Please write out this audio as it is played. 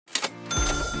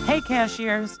Hey,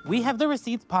 cashiers! We Have the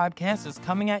Receipts podcast is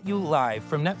coming at you live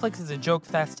from Netflix's A Joke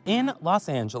Fest in Los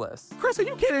Angeles. Chris, are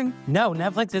you kidding? No,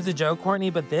 Netflix is a joke, Courtney,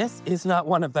 but this is not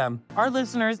one of them. Our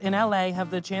listeners in LA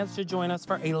have the chance to join us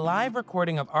for a live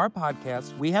recording of our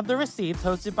podcast, We Have the Receipts,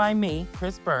 hosted by me,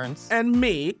 Chris Burns. And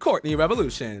me, Courtney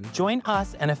Revolution. Join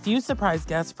us and a few surprise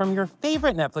guests from your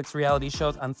favorite Netflix reality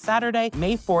shows on Saturday,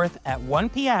 May 4th at 1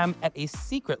 p.m. at a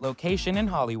secret location in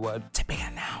Hollywood. To be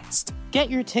announced. Get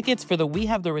your tickets for the We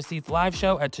Have the Receipts live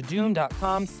show at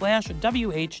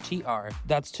tudum.com/WHTR.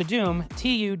 That's Tudum,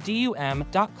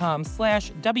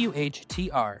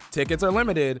 TUDUM.com/WHTR. Tickets are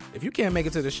limited. If you can't make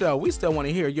it to the show, we still want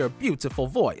to hear your beautiful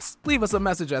voice. Leave us a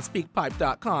message at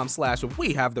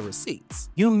speakpipe.com/We Have the Receipts.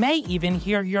 You may even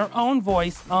hear your own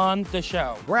voice on the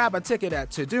show. Grab a ticket at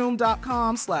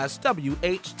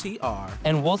tudum.com/WHTR.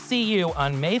 And we'll see you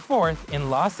on May 4th in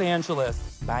Los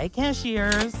Angeles. Bye,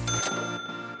 cashiers.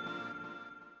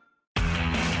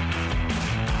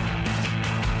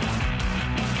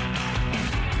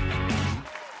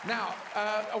 Now,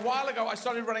 a while ago, I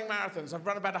started running marathons. I've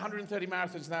run about 130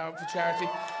 marathons now for charity.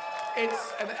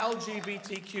 It's an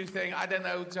LGBTQ thing. I don't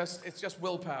know, it's just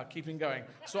willpower, keeping going.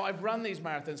 So I've run these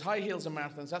marathons, high heels and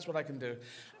marathons. That's what I can do.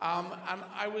 And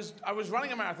I was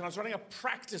running a marathon. I was running a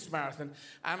practice marathon.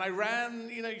 And I ran,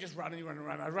 you just run and you run and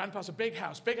run. I ran past a big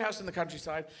house in the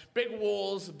countryside, big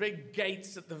walls, big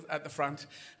gates at the front,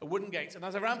 wooden gates. And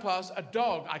as I ran past, a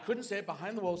dog, I couldn't see it,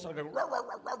 behind the wall, started going,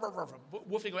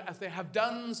 woofing away, as they have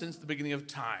done since the beginning of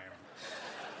time.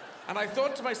 And I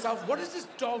thought to myself, what is this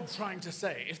dog trying to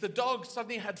say? If the dog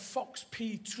suddenly had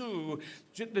FOXP2,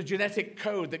 the genetic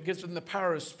code that gives them the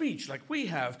power of speech like we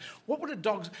have, what would a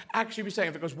dog actually be saying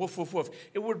if it goes woof, woof, woof?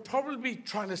 It would probably be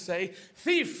trying to say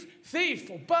thief, thief,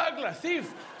 or burglar,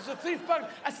 thief. There's a thief, burglar,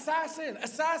 assassin,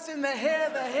 assassin, they're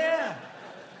here.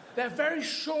 They're very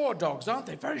sure dogs, aren't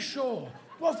they? Very sure.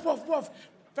 Woof, woof, woof.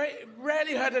 Very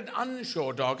rarely heard an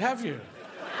unsure dog, have you?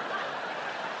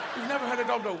 You've never heard a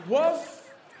dog go woof?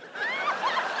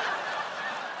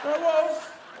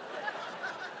 Wolf,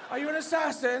 are you an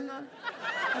assassin?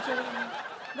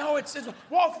 No, it's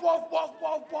wolf, wolf, wolf,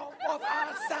 wolf, wolf, wolf,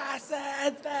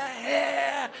 assassins, they're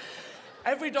here.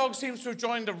 Every dog seems to have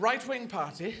joined a right-wing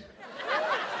party,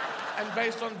 and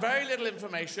based on very little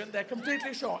information, they're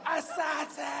completely sure.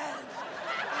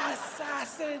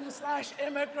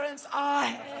 Assassins/immigrants are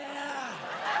here.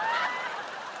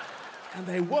 And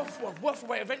they woof, woof, woof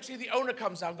away. Eventually, the owner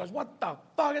comes out and goes, what the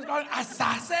fuck is going on?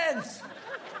 Assassins!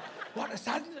 What,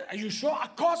 assassins? Are you sure?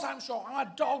 Of course I'm sure. I'm a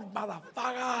dog,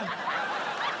 motherfucker.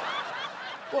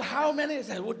 Well, how many is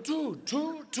there? Well,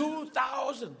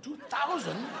 2,000.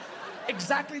 2,000?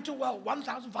 Exactly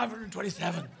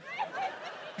 1,527.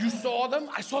 You saw them?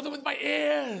 I saw them with my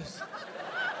ears.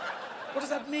 What does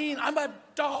that mean? I'm a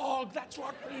dog. That's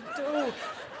what we do.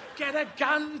 Get a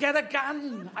gun, get a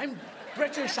gun. I'm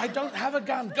British, I don't have a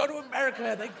gun. Go to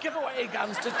America, they give away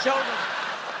guns to children.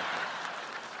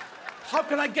 How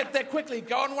can I get there quickly?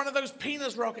 Go on one of those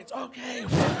penis rockets. Okay.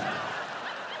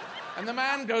 And the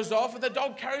man goes off and the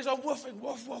dog carries on woofing.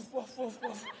 Woof, woof, woof, woof,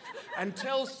 woof.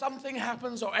 Until something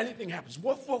happens or anything happens.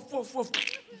 Woof, woof, woof, woof.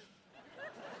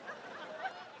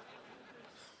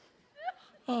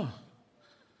 Oh,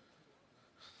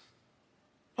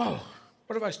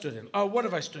 what have I stood in? Oh, what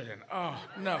have I stood in? Oh,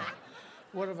 no.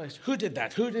 What have I... Who did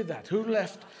that? Who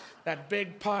left that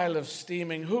big pile of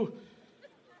steaming... Who?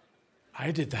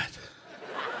 I did that.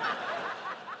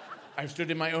 I've stood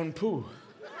in my own poo.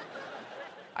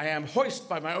 I am hoist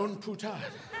by my own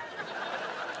poo-tard.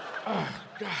 Oh,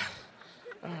 God.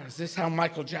 Oh, is this how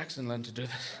Michael Jackson learned to do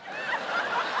this?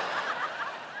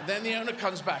 And then the owner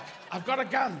comes back. I've got a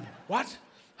gun. What?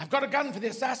 I've got a gun for the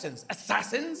assassins.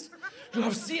 Assassins? You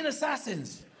have seen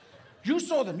assassins. You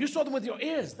saw them with your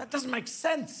ears. That doesn't make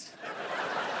sense.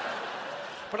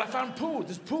 But I found poo.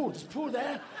 There's poo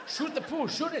there. Shoot the poo.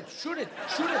 Shoot it. Shoot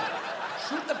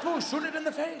the poo. Shoot it in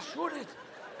the face. Shoot it.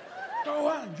 Go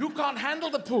on. You can't handle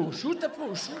the poo. Shoot the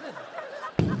poo. Shoot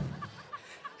it.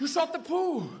 You shot the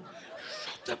poo.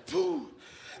 The poo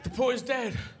is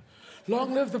dead.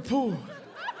 Long live the poo.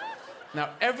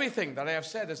 Now, everything that I have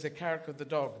said as the character of the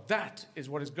dog, that is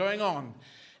what is going on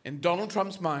in Donald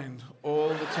Trump's mind all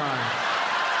the time.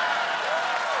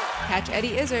 Catch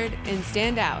Eddie Izzard in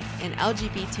Stand Out, an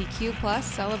LGBTQ+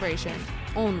 celebration,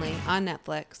 only on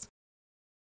Netflix.